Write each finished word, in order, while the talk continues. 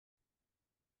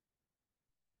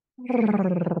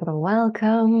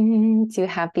Welcome to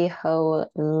Happy Ho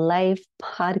Life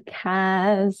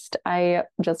podcast. I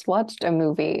just watched a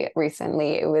movie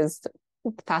recently. It was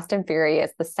Fast and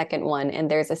Furious, the second one.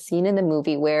 And there's a scene in the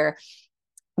movie where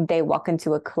they walk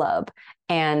into a club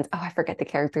and, I forget the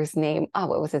character's name. Oh,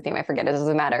 what was his name? I forget. It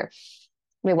doesn't matter.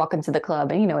 They walk into the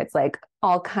club and, it's like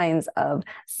all kinds of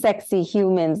sexy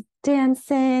humans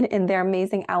dancing in their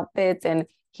amazing outfits. And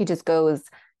he just goes,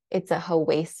 it's a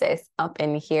oasis up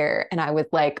in here. And I was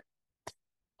like,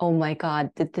 oh my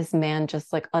God, did this man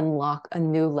just like unlock a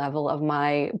new level of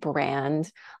my brand?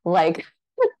 Like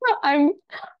I'm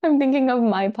I'm thinking of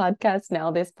my podcast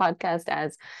now, this podcast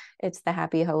as it's the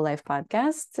Happy Ho Life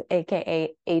podcast,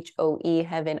 aka HOE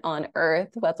Heaven on Earth.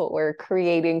 That's what we're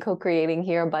co-creating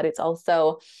here. But it's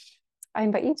also, I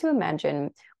invite you to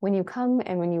imagine when you come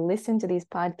and when you listen to these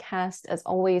podcasts, as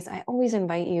always, I always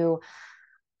invite you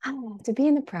to be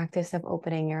in the practice of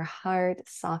opening your heart,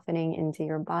 softening into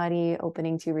your body,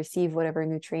 opening to receive whatever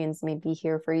nutrients may be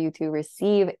here for you to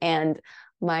receive. And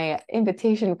my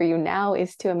invitation for you now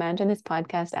is to imagine this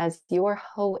podcast as your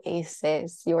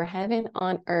oasis, your heaven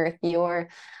on earth, your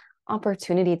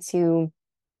opportunity to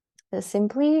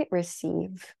simply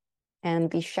receive and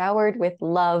be showered with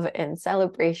love and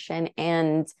celebration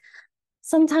and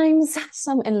sometimes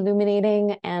some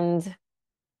illuminating and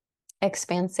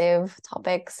expansive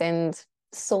topics and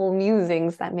soul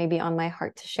musings that may be on my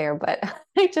heart to share. But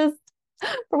I just,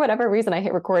 for whatever reason, I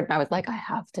hit record and I was like, I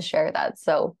have to share that.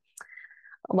 So,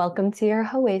 welcome to your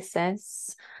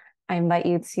oasis. I invite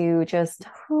you to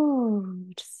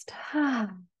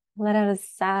let out a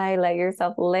sigh, let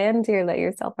yourself land here, let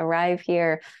yourself arrive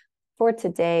here. For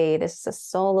today, this is a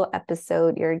solo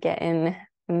episode. You're getting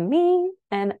me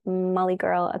and Molly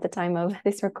girl at the time of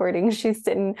this recording. She's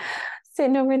sitting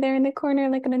over there in the corner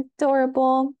like an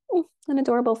adorable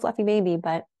fluffy baby.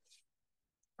 But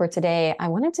for today, I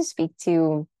wanted to speak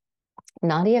to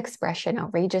naughty expression,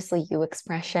 outrageously you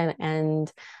expression,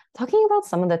 and talking about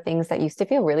some of the things that used to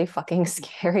feel really fucking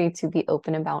scary to be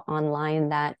open about online,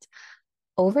 that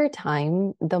over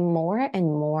time, the more and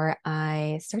more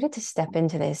I started to step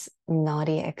into this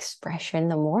naughty expression,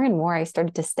 the more and more I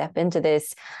started to step into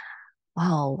this,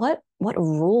 wow, what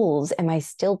rules am I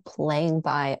still playing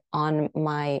by on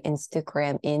my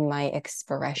Instagram, in my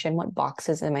expression? What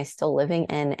boxes am I still living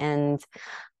in? And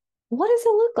what does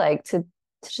it look like to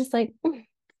just like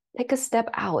take a step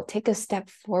out, take a step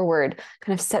forward,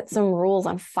 kind of set some rules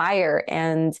on fire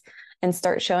and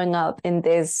start showing up in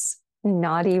this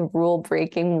naughty rule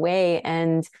breaking way?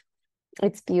 And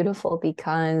it's beautiful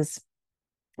because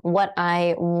what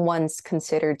I once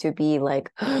considered to be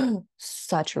like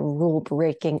such rule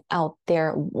breaking, out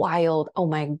there, wild. Oh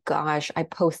my gosh, I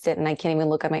post it and I can't even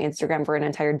look at my Instagram for an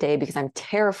entire day because I'm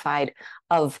terrified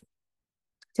of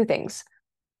two things,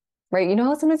 right? You know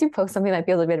how sometimes you post something that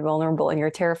feels a bit vulnerable and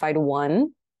you're terrified,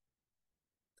 one,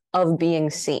 of being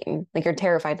seen. Like you're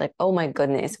terrified, like, oh my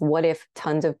goodness, what if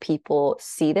tons of people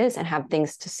see this and have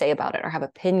things to say about it or have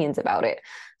opinions about it?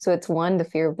 So it's one, the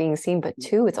fear of being seen, but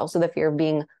two, it's also the fear of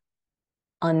being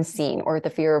unseen or the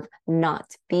fear of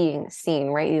not being seen,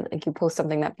 right? Like you post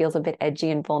something that feels a bit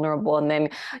edgy and vulnerable, and then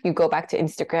you go back to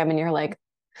Instagram and you're like,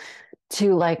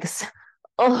 2 likes.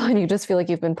 Oh, and you just feel like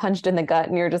you've been punched in the gut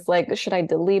and you're just like, should I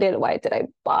delete it? Why did I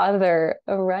bother?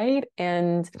 Right.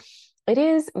 And it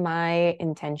is my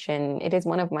intention. It is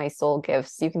one of my soul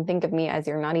gifts. You can think of me as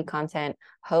your naughty content,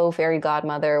 fairy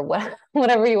godmother,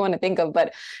 whatever you want to think of.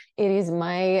 But it is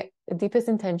my deepest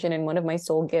intention and one of my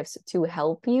soul gifts to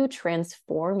help you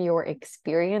transform your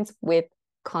experience with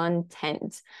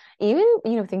content. Even,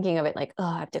 thinking of it like, oh,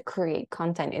 I have to create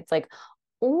content. It's like,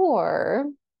 or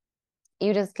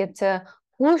you just get to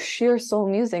whoosh your soul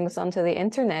musings onto the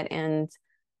internet and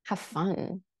have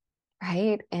fun.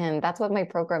 Right. And that's what my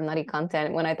program, Nutty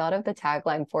Content, when I thought of the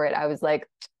tagline for it, I was like,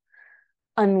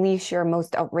 unleash your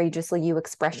most outrageously you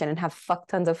expression and have fuck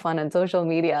tons of fun on social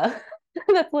media.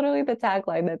 That's literally the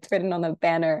tagline that's written on the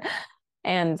banner.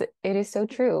 And it is so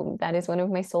true. That is one of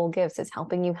my soul gifts, is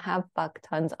helping you have fuck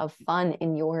tons of fun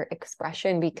in your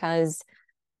expression, because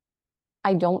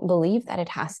I don't believe that it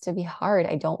has to be hard.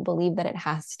 I don't believe that it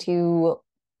has to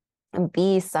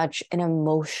be such an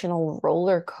emotional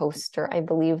roller coaster. I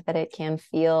believe that it can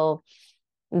feel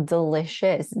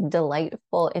delicious,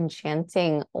 delightful,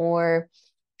 enchanting, or,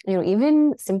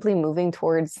 even simply moving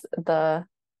towards the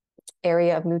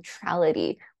area of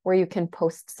neutrality, where you can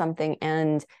post something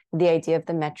and the idea of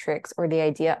the metrics or the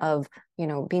idea of,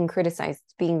 being criticized,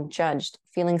 being judged,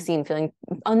 feeling seen, feeling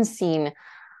unseen,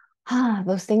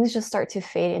 those things just start to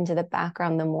fade into the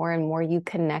background the more and more you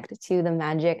connect to the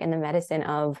magic and the medicine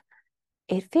of,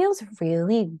 it feels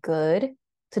really good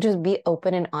to just be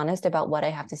open and honest about what I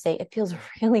have to say. It feels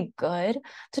really good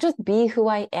to just be who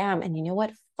I am. And you know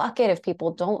what? Fuck it if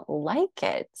people don't like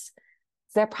it. It's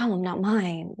their problem, not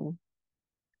mine.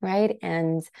 Right.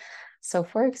 And so,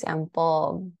 for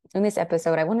example, in this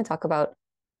episode, I want to talk about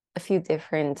a few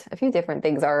different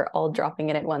things are all dropping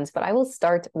in at once, but I will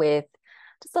start with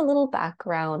just a little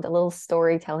background, a little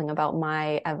storytelling about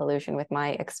my evolution with my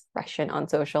expression on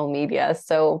social media.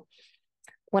 So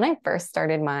when I first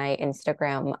started my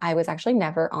Instagram, I was actually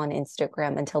never on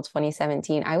Instagram until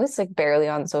 2017. I was like barely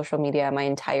on social media my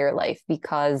entire life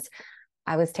because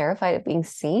I was terrified of being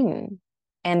seen.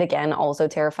 And again, also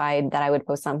terrified that I would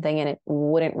post something and it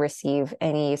wouldn't receive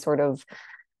any sort of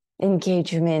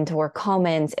engagement or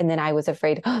comments. And then I was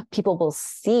afraid people will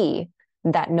see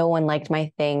that no one liked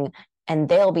my thing and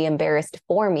they'll be embarrassed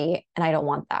for me. And I don't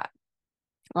want that.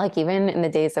 Like even in the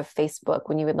days of Facebook,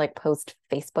 when you would like post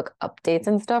Facebook updates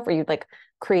and stuff, or you'd like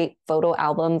create photo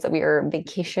albums of your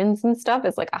vacations and stuff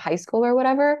as like a high school or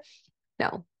whatever.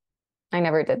 No, I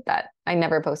never did that. I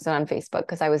never posted on Facebook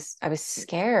because I was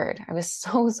scared. I was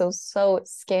so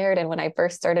scared. And when I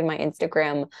first started my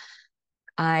Instagram,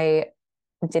 I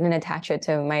didn't attach it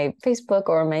to my Facebook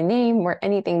or my name or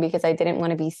anything because I didn't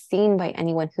want to be seen by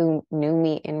anyone who knew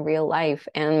me in real life.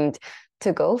 And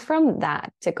to go from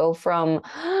that, to go from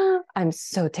I'm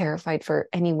so terrified for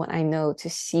anyone I know to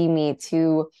see me,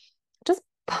 to just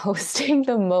posting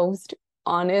the most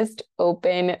honest,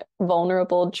 open,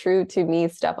 vulnerable, true to me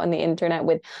stuff on the internet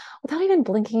without even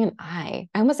blinking an eye.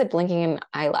 I almost said blinking an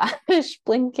eyelash,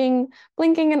 blinking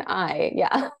an eye.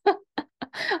 Yeah.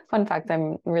 Fun fact,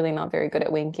 I'm really not very good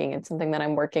at winking. It's something that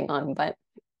I'm working on. But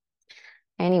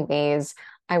anyways,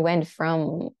 I went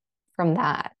from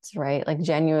that, right? Like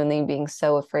genuinely being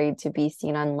so afraid to be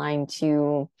seen online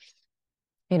to,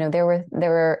 there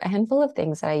were a handful of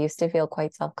things that I used to feel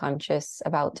quite self-conscious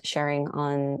about sharing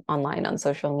online on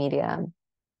social media.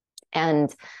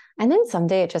 And then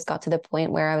someday it just got to the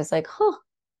point where I was like,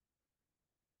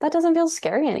 that doesn't feel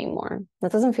scary anymore.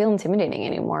 That doesn't feel intimidating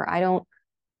anymore. I don't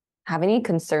have any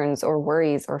concerns or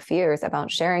worries or fears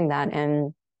about sharing that.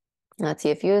 And let's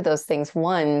see, a few of those things.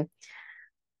 One,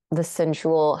 the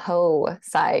sensual hoe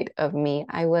side of me.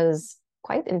 I was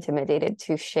quite intimidated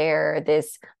to share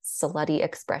this slutty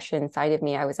expression side of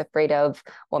me. I was afraid of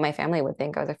what my family would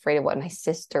think. I was afraid of what my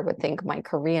sister would think, my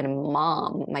Korean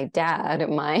mom, my dad,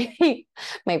 my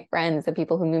my friends, the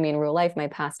people who knew me in real life, my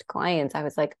past clients. I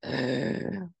was like,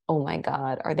 oh my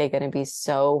God, are they going to be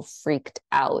so freaked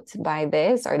out by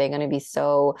this? Are they going to be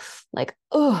so like,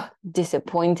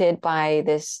 disappointed by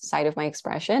this side of my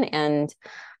expression? And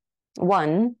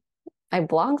one, I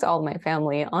blocked all my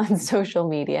family on social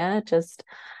media just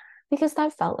because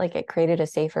that felt like it created a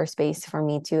safer space for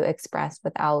me to express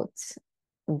without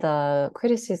the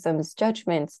criticisms,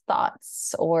 judgments,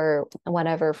 thoughts, or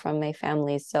whatever from my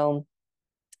family. So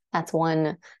that's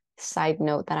one side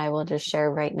note that I will just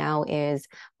share right now is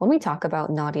when we talk about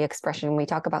naughty expression, when we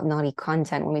talk about naughty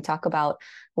content, when we talk about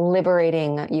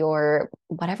liberating your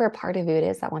whatever part of you it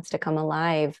is that wants to come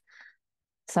alive,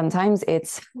 sometimes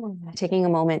it's taking a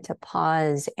moment to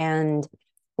pause and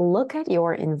look at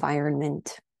your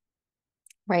environment,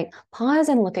 right? Pause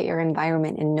and look at your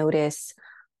environment and notice,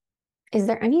 is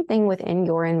there anything within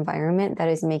your environment that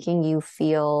is making you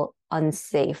feel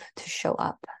unsafe to show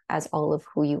up as all of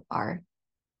who you are?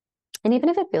 And even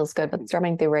if it feels good, what's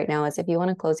drumming through right now is if you want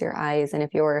to close your eyes and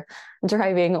if you're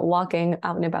driving, walking,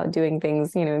 out and about doing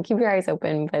things, keep your eyes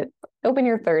open, but open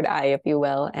your third eye, if you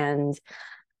will, and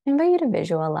I invite you to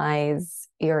visualize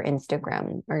your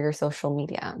Instagram or your social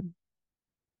media.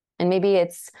 And maybe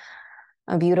it's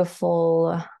a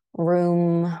beautiful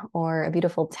room or a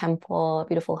beautiful temple, a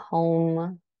beautiful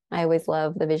home. I always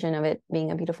love the vision of it being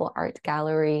a beautiful art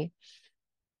gallery.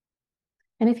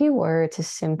 And if you were to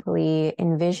simply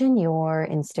envision your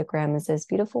Instagram as this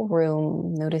beautiful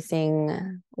room,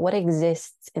 noticing what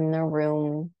exists in the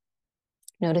room,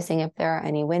 noticing if there are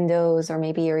any windows, or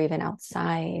maybe you're even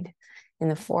outside in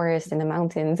the forest, in the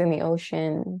mountains, in the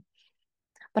ocean.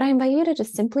 But I invite you to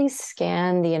just simply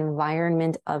scan the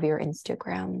environment of your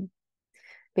Instagram,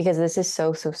 because this is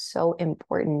so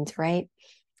important, right?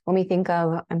 When we think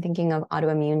of, I'm thinking of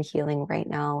autoimmune healing right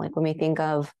now. Like when we think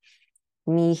of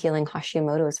me healing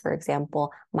Hashimoto's, for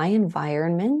example, my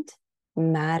environment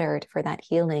mattered for that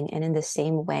healing. And in the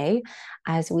same way,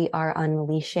 as we are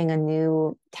unleashing a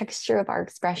new texture of our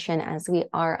expression, as we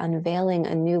are unveiling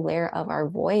a new layer of our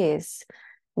voice,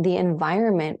 the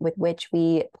environment with which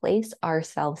we place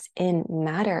ourselves in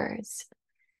matters,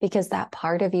 because that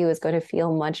part of you is going to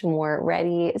feel much more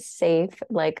ready, safe,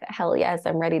 like, hell yes,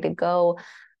 I'm ready to go,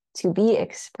 to be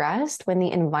expressed when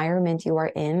the environment you are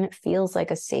in feels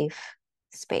like a safe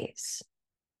space.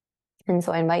 And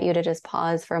so I invite you to just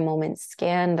pause for a moment,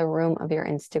 scan the room of your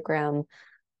Instagram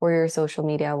or your social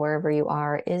media, wherever you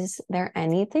are. Is there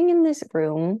anything in this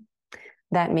room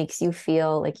that makes you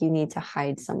feel like you need to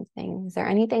hide something? Is there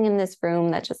anything in this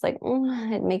room that just like,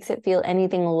 it makes it feel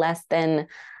anything less than,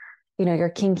 your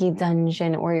kinky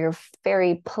dungeon or your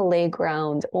fairy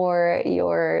playground or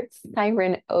your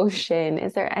siren ocean?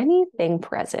 Is there anything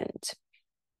present?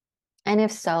 And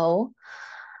if so,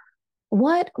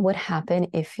 what would happen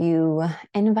if you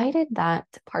invited that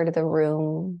part of the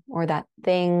room or that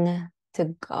thing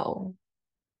to go?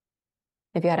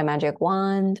 If you had a magic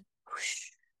wand, whoosh,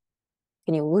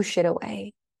 can you whoosh it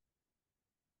away?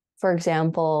 For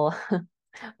example,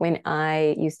 when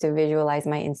I used to visualize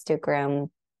my Instagram,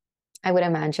 I would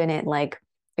imagine it like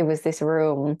it was this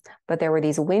room, but there were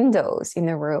these windows in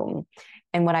the room.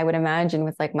 And what I would imagine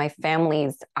was like my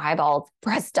family's eyeballs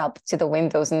pressed up to the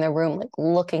windows in the room, like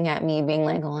looking at me, being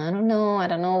like, oh, I don't know. I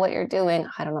don't know what you're doing.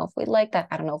 I don't know if we like that.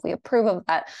 I don't know if we approve of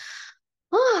that.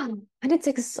 Oh, and it's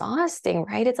exhausting,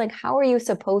 right? It's like, how are you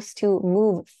supposed to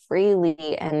move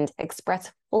freely and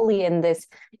express fully in this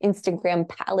Instagram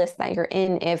palace that you're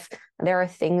in if there are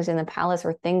things in the palace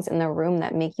or things in the room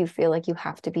that make you feel like you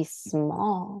have to be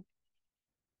small?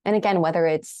 And again, whether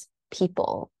it's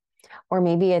people or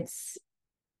maybe it's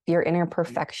your inner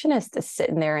perfectionist is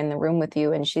sitting there in the room with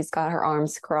you and she's got her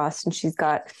arms crossed and she's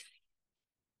got,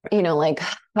 like,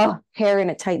 hair in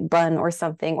a tight bun or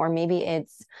something. Or maybe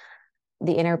it's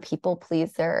the inner people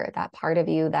pleaser, that part of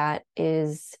you that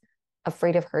is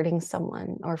afraid of hurting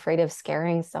someone or afraid of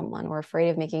scaring someone or afraid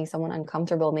of making someone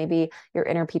uncomfortable. Maybe your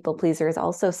inner people pleaser is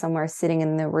also somewhere sitting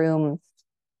in the room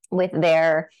with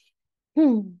their,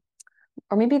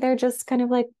 or maybe they're just kind of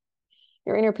like,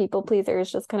 your inner people pleaser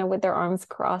is just kind of with their arms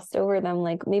crossed over them.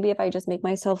 Like, maybe if I just make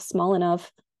myself small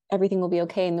enough, everything will be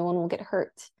okay and no one will get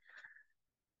hurt.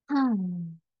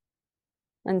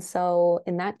 And so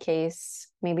in that case,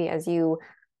 maybe as you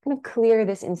kind of clear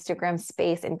this Instagram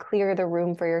space and clear the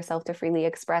room for yourself to freely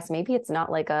express, maybe it's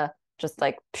not like just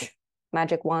like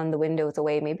magic wand, the window's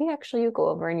away. Maybe actually you go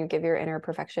over and you give your inner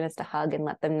perfectionist a hug and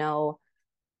let them know,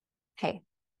 hey,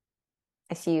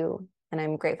 I see you and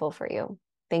I'm grateful for you.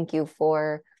 Thank you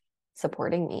for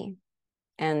supporting me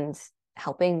and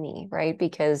helping me, right?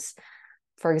 Because,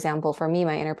 for example, for me,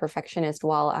 my inner perfectionist,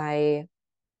 while I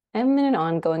am in an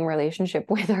ongoing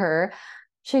relationship with her,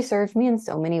 she served me in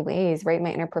so many ways, right?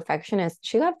 My inner perfectionist,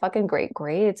 she got fucking great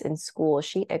grades in school.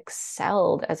 She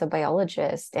excelled as a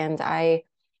biologist, and I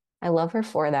love her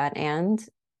for that. And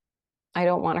I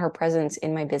don't want her presence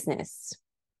in my business.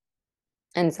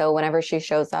 And so whenever she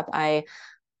shows up, I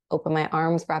open my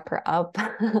arms, wrap her up,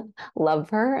 love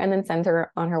her, and then send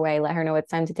her on her way, let her know it's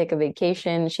time to take a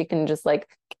vacation. She can just like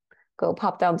go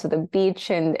pop down to the beach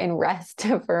and rest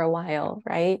for a while,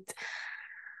 right?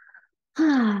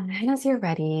 And as you're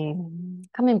ready,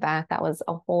 coming back, that was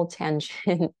a whole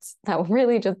tangent that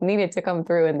really just needed to come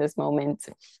through in this moment.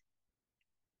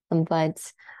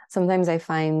 But sometimes I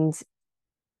find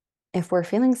if we're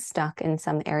feeling stuck in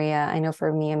some area, I know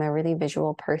for me, I'm a really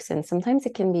visual person. Sometimes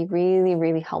it can be really,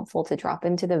 really helpful to drop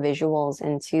into the visuals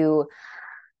and to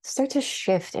start to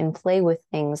shift and play with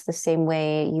things the same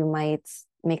way you might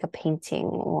make a painting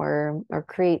or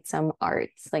create some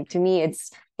art. Like, to me,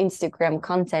 it's Instagram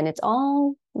content.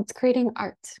 It's creating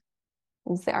art.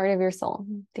 It's the art of your soul,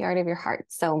 the art of your heart.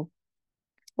 So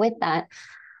with that,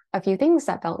 a few things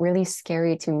that felt really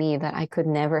scary to me that I could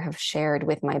never have shared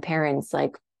with my parents,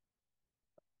 like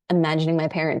imagining my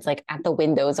parents like at the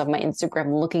windows of my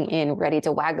Instagram looking in, ready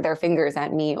to wag their fingers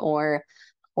at me, or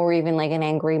even like an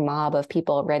angry mob of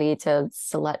people ready to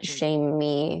slut shame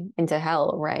me into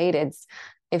hell, right? It's,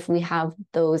 if we have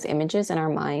those images in our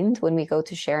mind when we go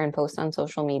to share and post on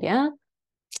social media,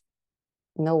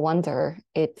 no wonder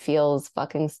it feels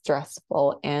fucking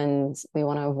stressful and we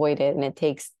want to avoid it. And it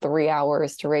takes 3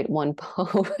 hours to write one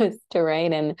post,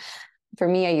 right? And for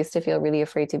me, I used to feel really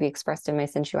afraid to be expressed in my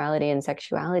sensuality and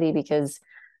sexuality because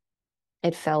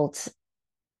it felt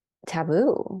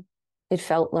taboo. It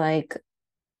felt like,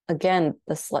 again,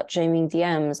 the slut shaming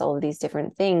DMs, all of these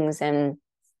different things. And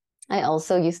I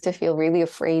also used to feel really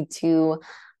afraid to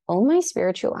own my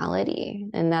spirituality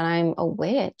and that I'm a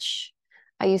witch.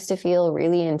 I used to feel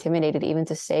really intimidated even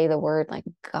to say the word like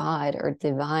God or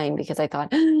divine because I thought,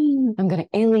 I'm going to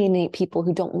alienate people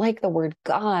who don't like the word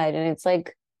God. And it's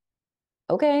like,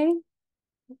 okay,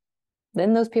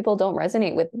 then those people don't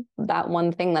resonate with that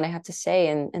one thing that I have to say.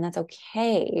 And that's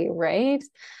okay, right?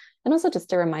 And also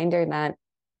just a reminder that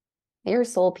your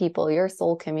soul people, your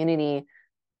soul community,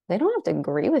 they don't have to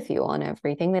agree with you on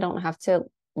everything. They don't have to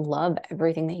love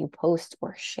everything that you post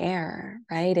or share,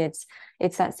 right? It's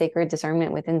that sacred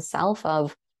discernment within self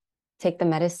of take the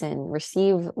medicine,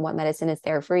 receive what medicine is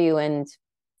there for you. And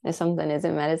if something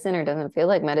isn't medicine or doesn't feel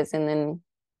like medicine, then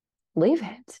leave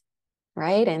it,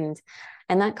 right? And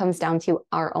that comes down to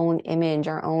our own image,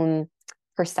 our own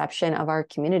perception of our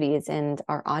communities and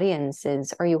our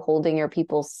audiences. Are you holding your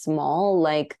people small?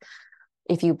 Like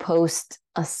if you post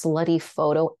a slutty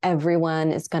photo,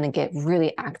 everyone is going to get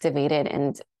really activated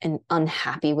and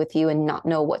unhappy with you and not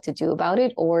know what to do about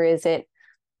it? Or is it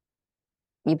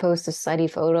you post a slutty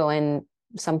photo and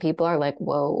some people are like,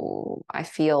 whoa, I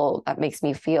feel that makes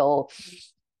me feel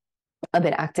a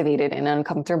bit activated and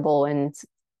uncomfortable. And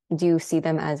do you see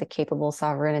them as a capable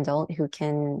sovereign adult who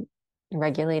can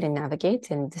regulate and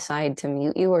navigate and decide to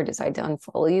mute you or decide to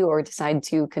unfollow you or decide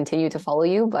to continue to follow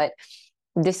you, but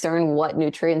discern what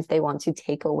nutrients they want to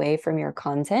take away from your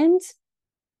content?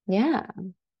 Yeah.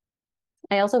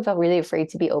 I also felt really afraid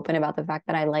to be open about the fact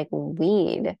that I like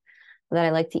weed, that I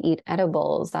like to eat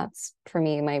edibles. That's for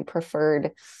me my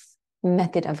preferred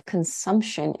method of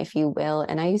consumption, if you will.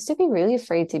 And I used to be really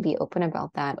afraid to be open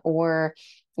about that, or,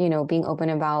 being open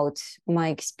about my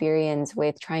experience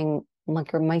with trying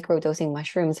micro dosing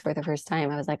mushrooms for the first time.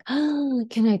 I was like, oh,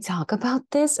 can I talk about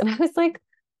this? And I was like,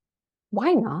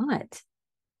 why not?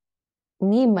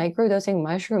 Me microdosing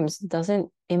mushrooms doesn't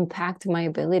impact my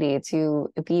ability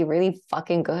to be really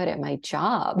fucking good at my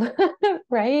job,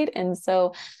 right? And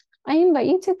so I invite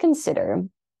you to consider,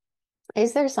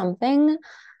 is there something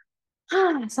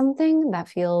that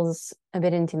feels a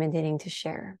bit intimidating to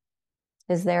share?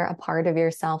 Is there a part of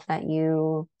yourself that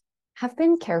you have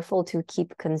been careful to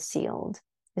keep concealed?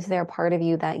 Is there a part of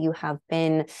you that you have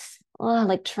been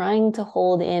like trying to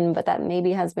hold in, but that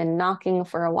maybe has been knocking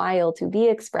for a while to be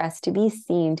expressed, to be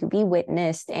seen, to be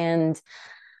witnessed? And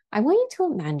I want you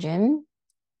to imagine,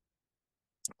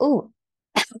 oh,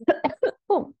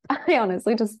 I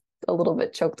honestly just a little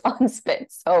bit choked on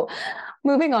spit. So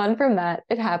moving on from that,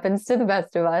 it happens to the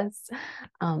best of us.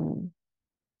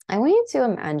 I want you to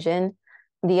imagine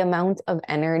the amount of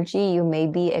energy you may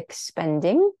be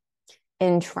expending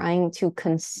in trying to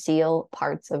conceal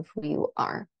parts of who you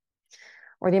are,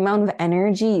 or the amount of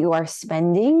energy you are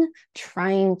spending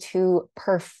trying to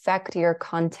perfect your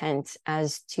content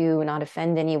as to not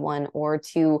offend anyone, or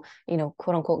to,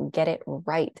 quote unquote, get it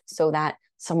right so that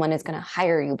someone is going to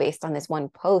hire you based on this one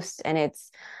post. And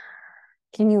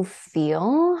can you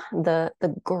feel the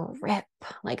grip,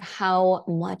 like how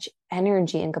much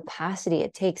energy and capacity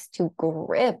it takes to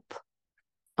grip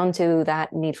onto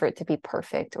that need for it to be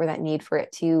perfect, or that need for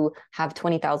it to have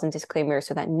 20,000 disclaimers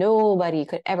so that nobody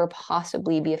could ever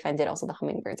possibly be offended? Also, the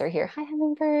hummingbirds are here. Hi,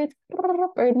 hummingbirds.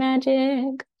 Bird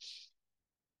magic.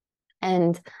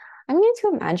 And I want you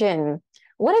to imagine,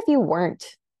 what if you weren't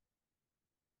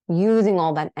using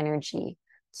all that energy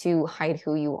to hide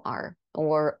who you are,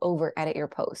 or over edit your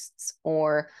posts,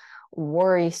 or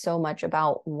worry so much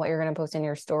about what you're going to post in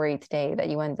your story today that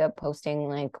you end up posting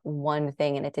like one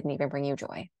thing and it didn't even bring you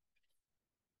joy?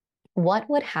 What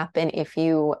would happen if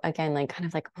you, again, like kind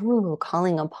of like, ooh,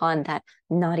 calling upon that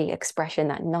naughty expression,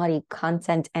 that naughty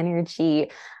content energy?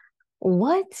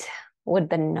 What would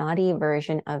the naughty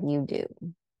version of you do?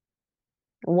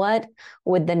 What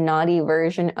would the naughty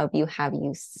version of you have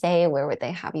you say? Where would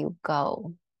they have you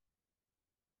go?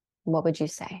 What would you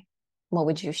say? What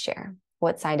would you share?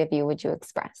 What side of you would you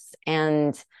express?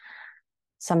 And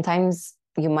sometimes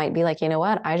you might be like, you know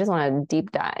what? I just want to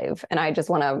deep dive and I just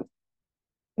want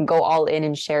to go all in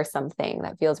and share something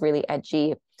that feels really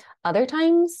edgy. Other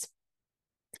times,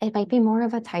 it might be more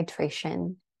of a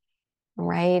titration,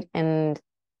 right? And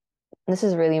this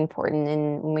is really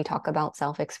important when we talk about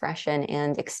self-expression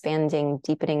and expanding,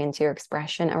 deepening into your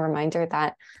expression, a reminder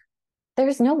that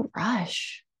there's no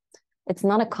rush. It's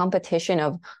not a competition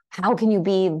of how can you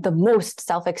be the most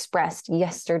self-expressed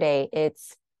yesterday.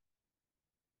 It's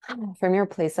from your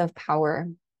place of power.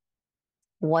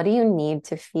 What do you need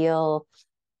to feel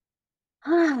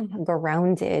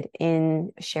grounded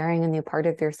in sharing a new part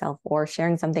of yourself or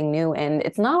sharing something new? And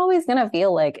it's not always going to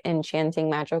feel like enchanting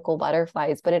magical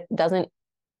butterflies, but it doesn't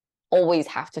always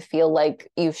have to feel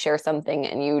like you share something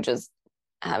and you just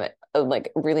have a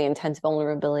like really intense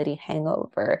vulnerability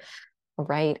hangover,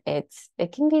 right?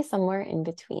 It can be somewhere in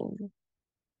between.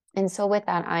 And so with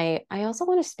that, I also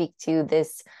want to speak to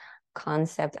this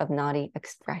concept of naughty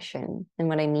expression and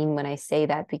what I mean when I say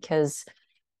that, because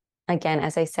again,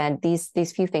 as I said, these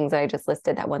few things that I just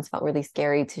listed that once felt really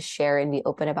scary to share and be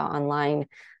open about online,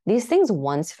 these things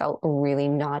once felt really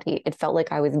naughty. It felt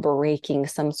like I was breaking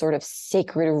some sort of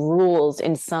sacred rules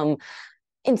in some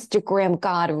Instagram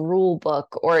God rule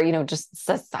book or, just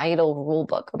societal rule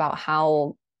book about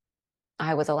how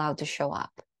I was allowed to show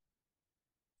up.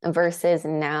 Versus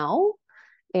now,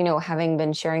 having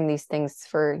been sharing these things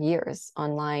for years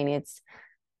online, it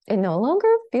no longer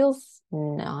feels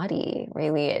naughty,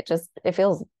 really. It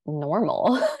feels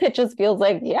normal. It just feels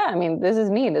like, yeah, I mean, this is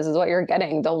me. This is what you're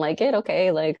getting. Don't like it?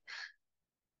 Okay. Like,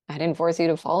 I didn't force you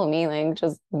to follow me. Like,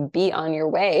 just be on your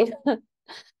way.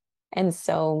 And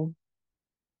so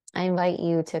I invite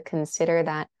you to consider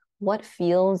that what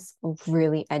feels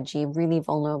really edgy, really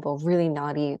vulnerable, really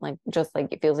naughty, like just like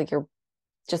it feels like you're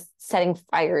just setting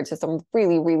fire to some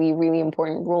really, really, really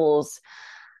important rules.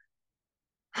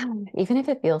 Even if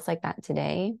it feels like that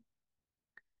today,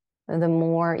 the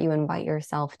more you invite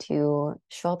yourself to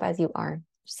show up as you are,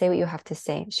 say what you have to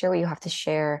say, share what you have to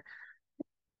share,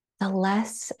 the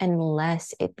less and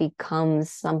less it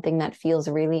becomes something that feels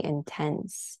really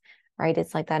intense, right?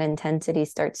 It's like that intensity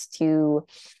starts to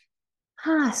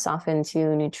soften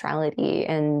to neutrality,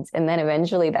 and then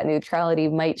eventually that neutrality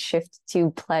might shift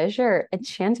to pleasure,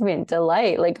 enchantment,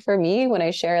 delight. Like for me, when I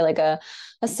share like a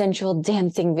sensual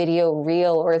dancing video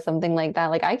reel or something like that,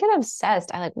 like I get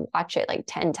obsessed. I like watch it like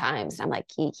 10 times and I'm like,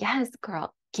 yes,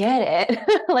 girl, get it.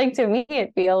 Like to me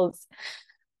it feels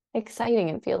exciting.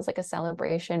 It feels like a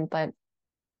celebration. But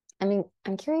I mean,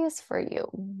 I'm curious for you.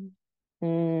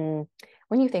 When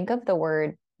you think of the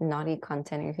word naughty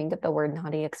content, or you think of the word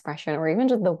naughty expression, or even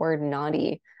just the word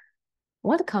naughty,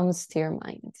 what comes to your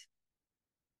mind?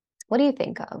 What do you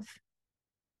think of?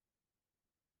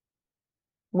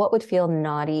 What would feel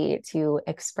naughty to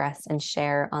express and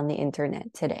share on the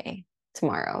internet today,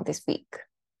 tomorrow, this week?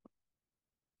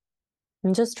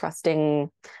 I'm just trusting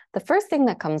the first thing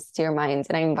that comes to your mind,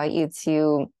 and I invite you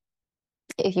to,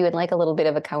 if you would like a little bit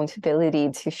of accountability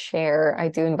to share, I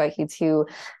do invite you to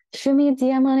shoot me a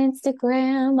DM on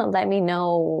Instagram. Let me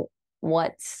know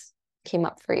what came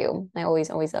up for you. I always,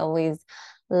 always, always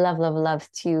love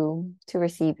to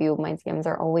receive you. My DMs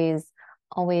are always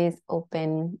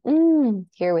open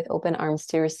here with open arms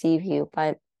to receive you.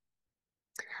 But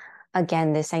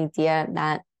again, this idea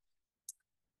that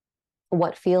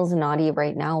what feels naughty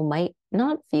right now might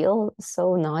not feel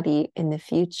so naughty in the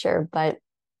future, but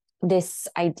this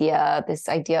idea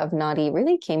of naughty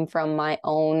really came from my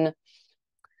own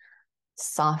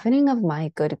softening of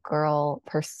my good girl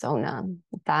persona,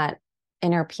 that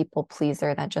inner people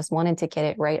pleaser that just wanted to get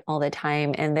it right all the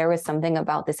time. And there was something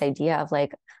about this idea of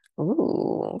like,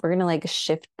 ooh, we're gonna like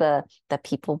shift the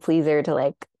people pleaser to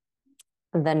like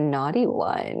the naughty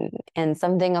one. And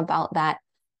something about that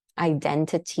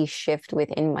identity shift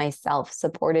within myself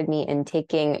supported me in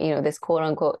taking, this quote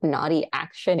unquote naughty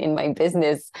action in my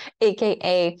business,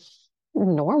 AKA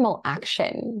normal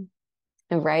action,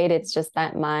 right? It's just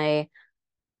that my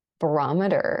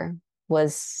barometer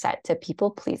was set to people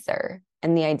pleaser.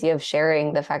 And the idea of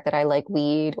sharing the fact that I like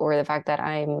weed, or the fact that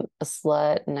I'm a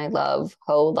slut and I love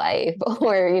hoe life,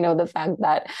 or, the fact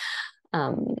that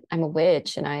I'm a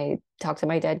witch and I talk to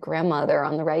my dead grandmother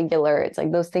on the regular. It's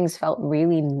like those things felt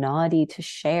really naughty to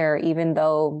share, even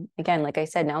though, again, like I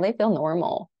said, now they feel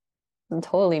normal,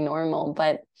 totally normal.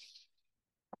 But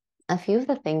a few of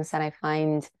the things that I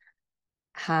find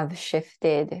have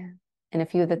shifted, and a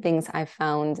few of the things I've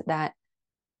found that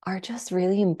are just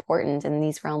really important in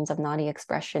these realms of naughty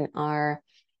expression are,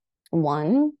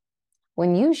 one,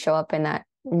 when you show up in that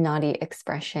naughty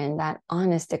expression, that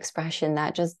honest expression,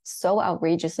 that just so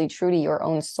outrageously true to your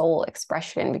own soul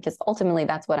expression, because ultimately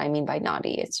that's what I mean by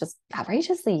naughty. It's just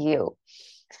outrageously you.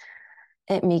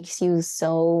 It makes you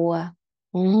so,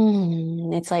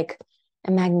 it's like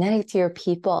magnetic to your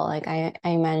people. Like I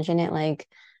imagine it like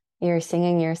you're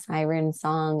singing your siren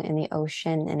song in the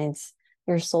ocean, and it's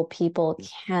your soul people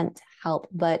can't help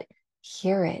but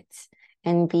hear it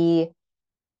and be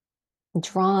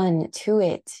drawn to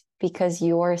it, because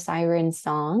your siren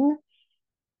song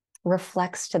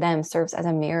reflects to them, serves as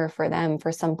a mirror for them,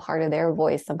 for some part of their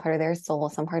voice, some part of their soul,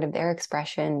 some part of their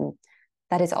expression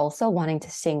that is also wanting to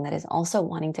sing, that is also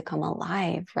wanting to come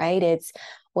alive, right? It's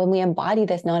when we embody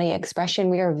this naughty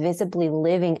expression, we are visibly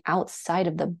living outside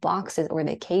of the boxes or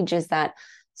the cages that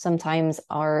sometimes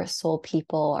our soul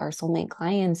people, our soulmate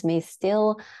clients may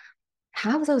still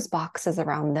have those boxes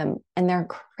around them, and they're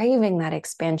craving that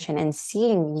expansion. And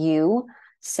seeing you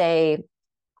say,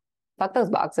 fuck those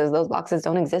boxes,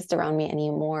 don't exist around me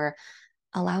anymore,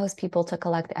 allows people to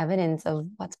collect evidence of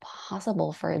what's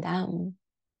possible for them,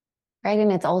 right?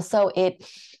 And it's also, it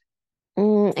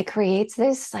creates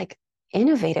this like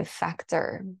innovative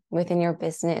factor within your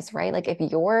business, right? Like if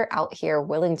you're out here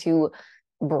willing to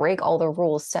break all the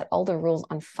rules, set all the rules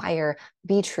on fire,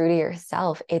 be true to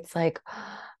yourself, it's like,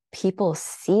 people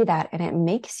see that and it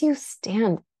makes you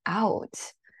stand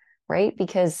out, right?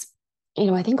 Because,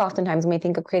 I think oftentimes when we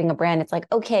think of creating a brand, it's like,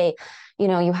 okay,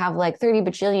 you have like 30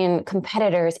 bajillion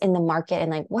competitors in the market and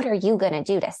like, what are you going to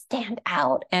do to stand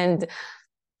out? And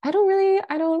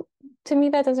to me,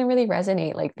 that doesn't really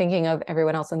resonate. Like thinking of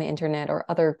everyone else on the internet or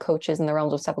other coaches in the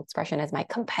realms of self-expression as my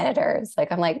competitors.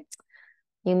 Like, I'm like,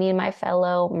 you mean my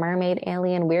fellow mermaid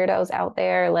alien weirdos out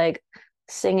there, like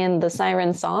singing the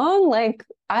siren song? Like,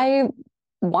 I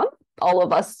want all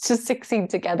of us to succeed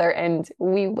together, and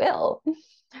we will,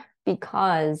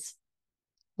 because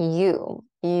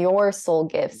your soul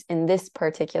gifts in this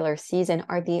particular season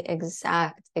are the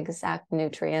exact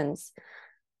nutrients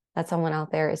that someone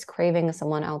out there is craving,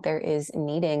 someone out there is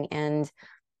needing. And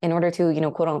in order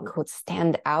to, quote unquote,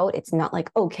 stand out, it's not like,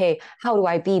 okay, how do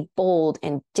I be bold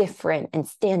and different and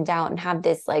stand out and have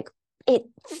this like it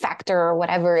factor or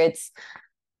whatever? It's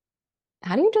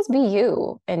how do you just be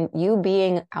you? And you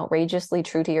being outrageously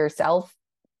true to yourself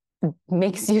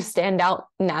makes you stand out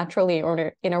naturally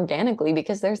or inorganically,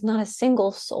 because there's not a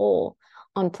single soul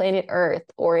on planet Earth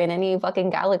or in any fucking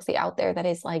galaxy out there that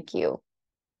is like you.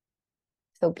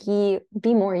 So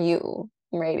be more you,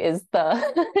 right? Is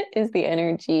the is the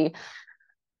energy.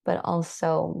 But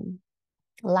also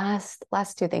last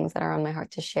two things that are on my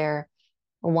heart to share.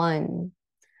 One,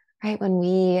 right, when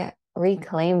we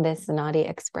reclaim this Nadi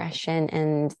expression,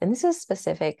 and this is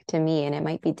specific to me and it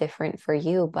might be different for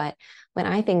you, but when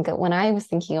I was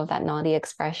thinking of that Nadi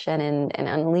expression and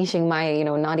unleashing my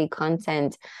Nadi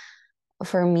content,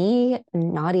 for me,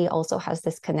 Nadi also has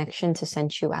this connection to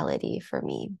sensuality for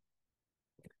me,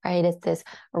 right? It's this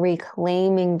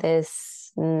reclaiming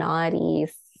this naughty,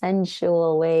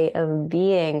 sensual way of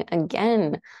being.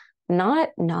 Again, not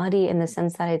naughty in the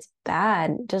sense that it's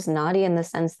bad, just naughty in the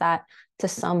sense that to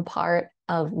some part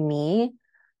of me,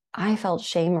 I felt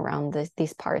shame around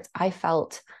these parts. I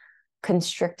felt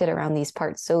constricted around these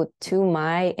parts. So to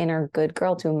my inner good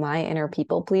girl, to my inner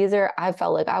people pleaser, I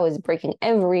felt like I was breaking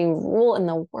every rule in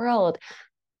the world,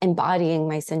 embodying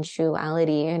my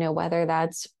sensuality, whether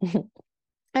that's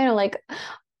like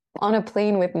on a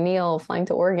plane with Neil flying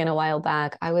to Oregon a while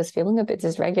back, I was feeling a bit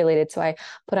dysregulated. So I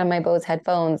put on my Bose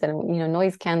headphones and,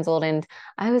 noise canceled. And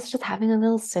I was just having a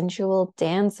little sensual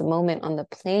dance moment on the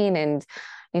plane. And,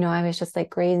 I was just like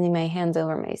grazing my hands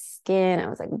over my skin. I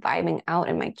was like vibing out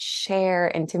in my chair.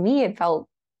 And to me, it felt,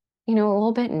 a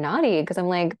little bit naughty because I'm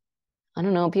like, I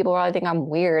don't know, people probably think I'm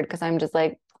weird because I'm just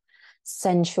like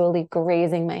sensually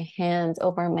grazing my hands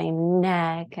over my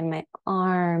neck and my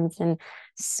arms and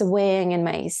swaying in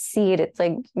my seat. It's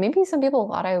like maybe some people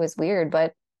thought I was weird,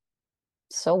 but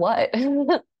so what?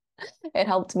 It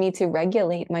helped me to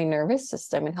regulate my nervous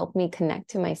system. It helped me connect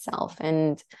to myself.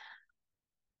 And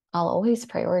I'll always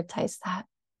prioritize that.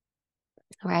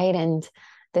 Right. And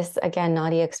this, again,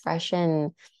 Nadi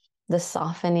expression, the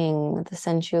softening, the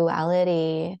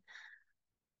sensuality,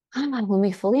 when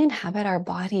we fully inhabit our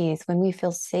bodies, when we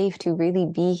feel safe to really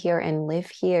be here and live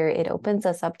here, it opens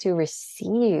us up to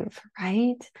receive,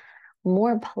 right?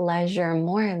 More pleasure,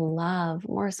 more love,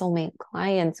 more soulmate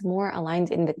clients, more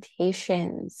aligned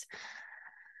invitations.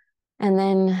 And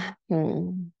then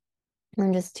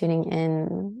I'm just tuning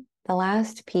in. The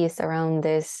last piece around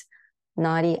this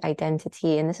Nadi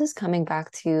identity, and this is coming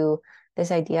back to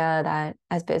this idea that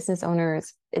as business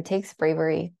owners, it takes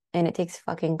bravery and it takes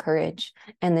fucking courage.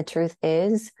 And the truth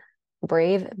is,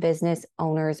 brave business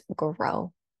owners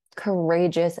grow.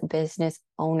 Courageous business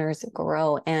owners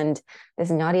grow. And this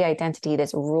Nadi identity,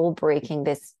 this rule breaking,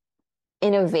 this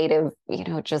innovative,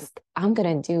 just I'm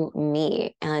going to do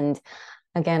me. And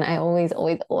again, I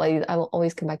will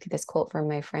always come back to this quote from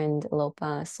my friend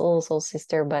Lopa, soul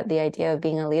sister. But the idea of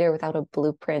being a leader without a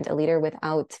blueprint, a leader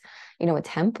without, a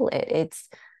template, it's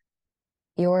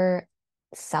your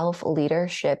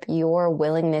self-leadership, your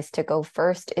willingness to go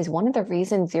first is one of the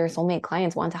reasons your soulmate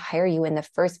clients want to hire you in the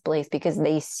first place, because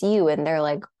they see you and they're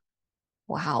like,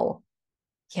 wow,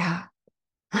 yeah,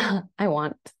 I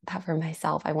want that for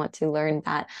myself. I want to learn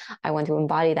that. I want to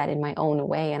embody that in my own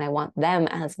way. And I want them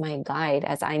as my guide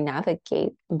as I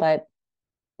navigate. But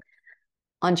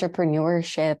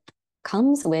entrepreneurship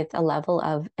comes with a level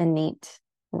of innate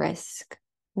risk,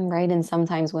 right? And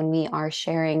sometimes when we are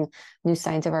sharing new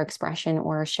sides of our expression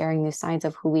or sharing new sides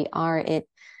of who we are, it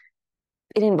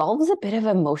involves a bit of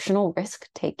emotional risk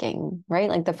taking, right?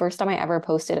 Like the first time I ever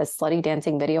posted a slutty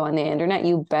dancing video on the internet,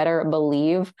 you better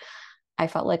believe I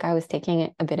felt like I was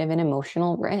taking a bit of an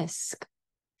emotional risk.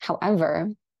 However,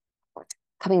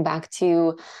 coming back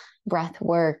to breath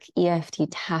work, EFT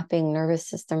tapping, nervous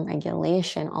system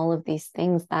regulation, all of these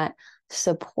things that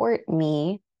support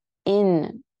me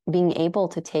in being able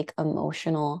to take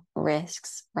emotional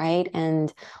risks, right?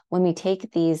 And when we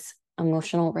take these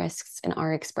emotional risks in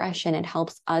our expression, it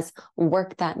helps us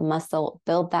work that muscle,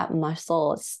 build that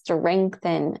muscle,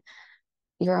 strengthen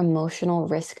your emotional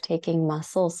risk-taking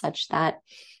muscle such that,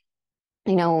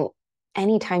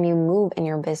 anytime you move in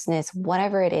your business,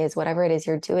 whatever it is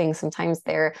you're doing, sometimes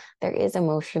there is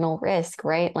emotional risk,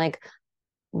 right? Like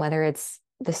whether it's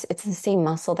the same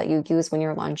muscle that you use when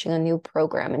you're launching a new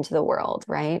program into the world,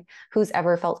 right? Who's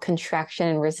ever felt contraction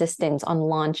and resistance on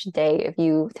launch day if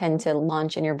you tend to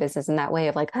launch in your business in that way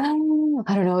of like, oh,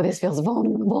 I don't know, this feels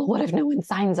vulnerable. What if no one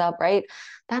signs up, right?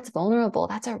 That's vulnerable.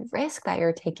 That's a risk that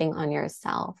you're taking on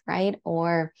yourself, right?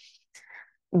 Or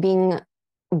being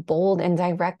bold and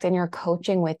direct in your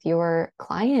coaching with your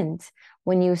client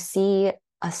when you see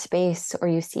a space or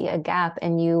you see a gap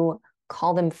and you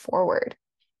call them forward,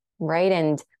 right?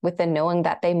 And with the knowing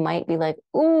that they might be like,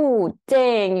 ooh,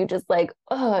 dang, you just like,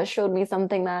 showed me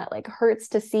something that like hurts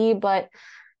to see, but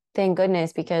thank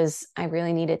goodness, because I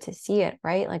really needed to see it,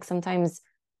 right? Like sometimes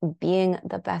being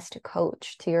the best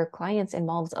coach to your clients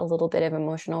involves a little bit of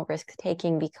emotional risk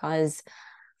taking, because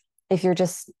if you're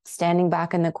just standing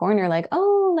back in the corner, like,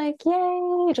 oh, like,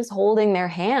 yay, just holding their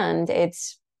hand,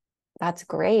 that's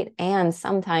great. And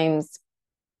sometimes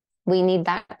we need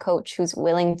that coach who's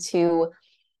willing to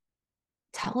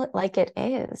tell it like it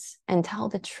is and tell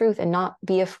the truth and not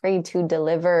be afraid to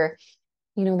deliver,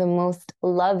 the most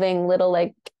loving little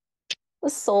like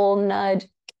soul nudge,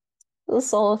 the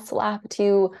soul slap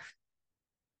to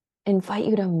invite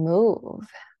you to move,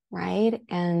 right?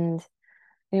 And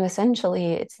essentially,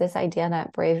 it's this idea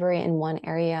that bravery in one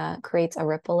area creates a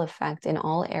ripple effect in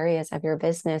all areas of your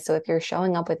business. So if you're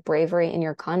showing up with bravery in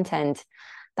your content,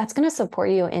 that's going to support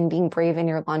you in being brave in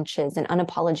your launches and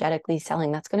unapologetically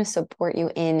selling. That's going to support you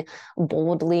in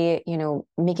boldly,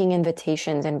 making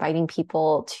invitations, inviting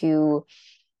people to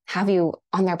have you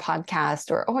on their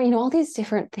podcast or all these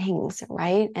different things,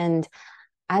 right? And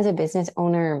as a business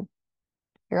owner,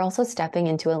 you're also stepping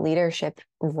into a leadership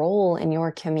role in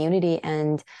your community.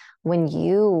 And when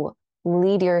you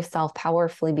lead yourself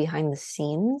powerfully behind the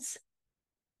scenes,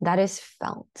 that is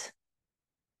felt.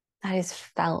 That is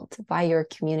felt by your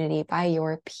community, by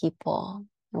your people,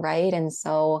 right? And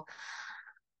so,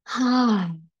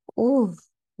 ooh,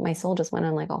 my soul just went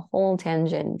on like a whole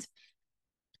tangent.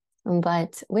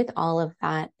 But with all of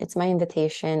that, it's my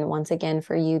invitation once again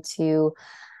for you to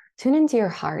tune into your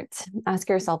heart. Ask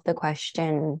yourself the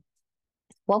question,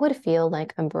 what would feel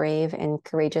like a brave and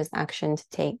courageous action to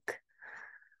take?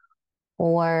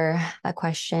 Or that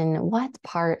question, what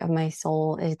part of my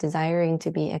soul is desiring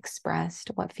to be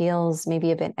expressed? What feels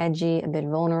maybe a bit edgy, a bit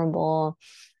vulnerable,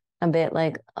 a bit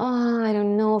like, oh, I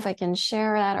don't know if I can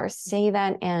share that or say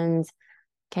that. And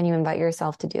can you invite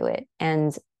yourself to do it?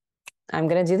 And I'm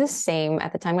going to do the same.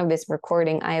 At the time of this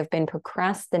recording, I have been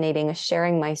procrastinating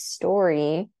sharing my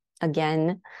story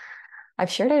again. I've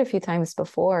shared it a few times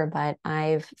before, but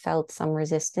I've felt some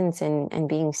resistance in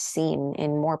being seen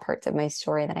in more parts of my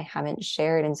story that I haven't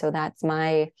shared. And so that's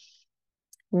my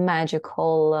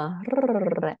magical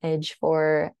edge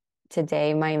for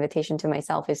today. My invitation to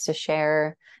myself is to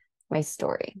share my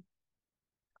story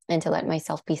and to let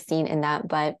myself be seen in that.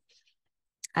 But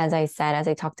as I said, as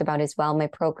I talked about as well, my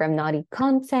program, Naughty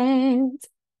Content,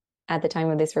 at the time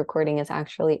of this recording is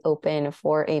actually open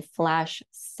for a flash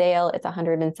sale. It's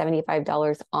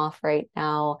 $175 off right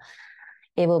now.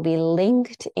 It will be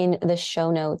linked in the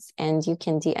show notes, and you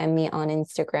can DM me on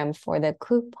Instagram for the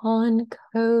coupon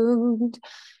code.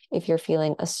 If you're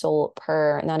feeling a soul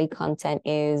per. Naughty Content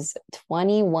is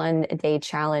 21-day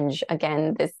challenge.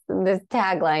 Again, this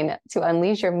tagline, to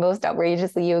unleash your most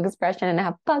outrageously you expression and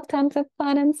have fuck tons of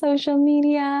fun on social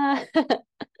media.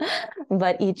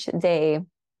 But each day,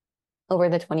 over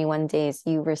the 21 days,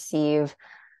 you receive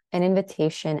an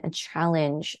invitation, a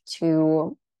challenge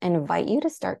to invite you to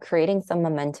start creating some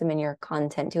momentum in your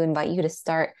content, to invite you to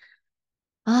start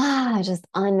just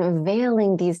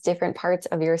unveiling these different parts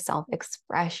of your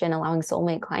self-expression, allowing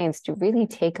soulmate clients to really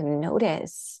take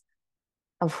notice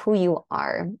of who you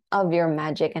are, of your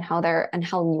magic, and how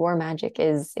your magic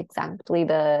is exactly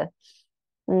the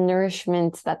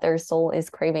nourishment that their soul is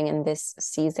craving in this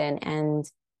season. And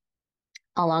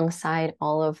alongside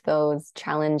all of those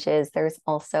challenges, there's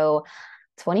also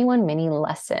 21 mini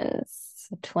lessons,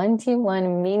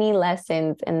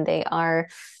 and they are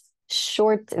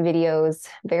short videos,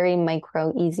 very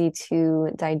micro, easy to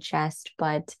digest,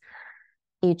 but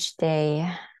each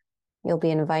day you'll be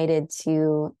invited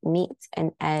to meet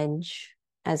an edge,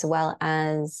 as well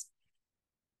as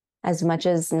much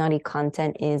as Naughty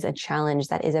Content is a challenge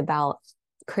that is about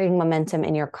creating momentum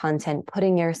in your content,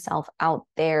 putting yourself out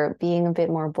there, being a bit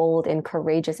more bold and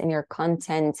courageous in your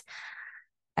content.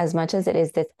 As much as it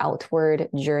is this outward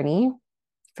journey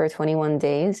for 21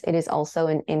 days, it is also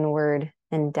an inward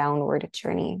and downward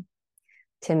journey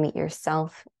to meet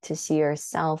yourself, to see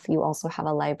yourself. You also have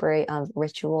a library of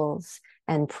rituals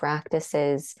and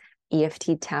practices,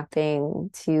 EFT tapping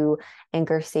to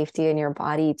anchor safety in your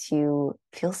body, to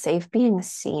feel safe being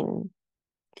seen,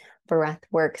 breath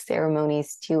work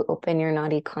ceremonies to open your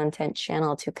Nadi content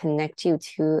channel, to connect you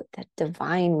to the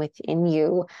divine within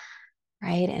you,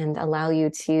 right? And allow you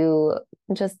to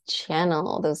just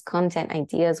channel those content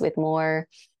ideas with more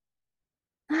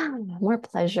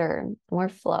pleasure, more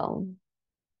flow.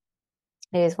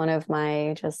 It is one of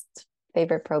my just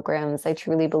favorite programs. I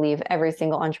truly believe every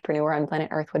single entrepreneur on planet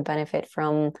Earth would benefit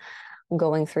from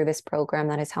going through this program.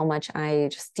 That is how much I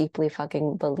just deeply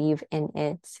fucking believe in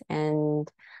it. And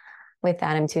with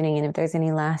that, I'm tuning in. If there's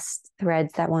any last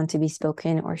threads that want to be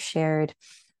spoken or shared.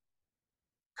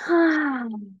 Channel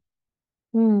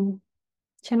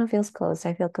feels closed.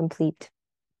 I feel complete.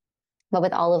 But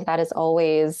with all of that, as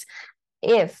always,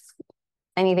 if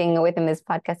anything within this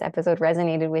podcast episode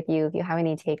resonated with you, if you have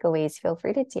any takeaways, feel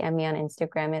free to DM me on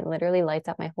Instagram. It literally lights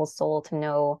up my whole soul to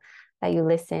know that you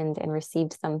listened and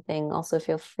received something. Also,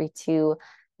 feel free to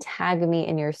tag me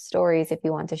in your stories if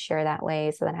you want to share that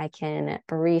way so that I can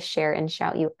reshare and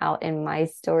shout you out in my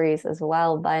stories as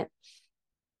well. But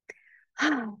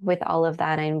with all of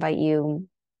that, I invite you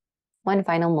one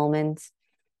final moment.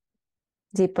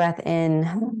 Deep breath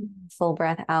in, full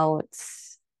breath out.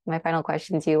 My final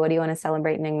question to you: what do you want to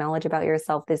celebrate and acknowledge about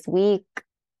yourself this week?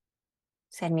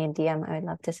 Send me a DM. I would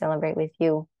love to celebrate with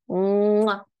you.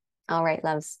 Mwah. All right,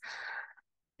 loves.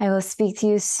 I will speak to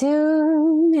you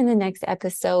soon in the next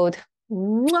episode.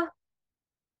 Mwah.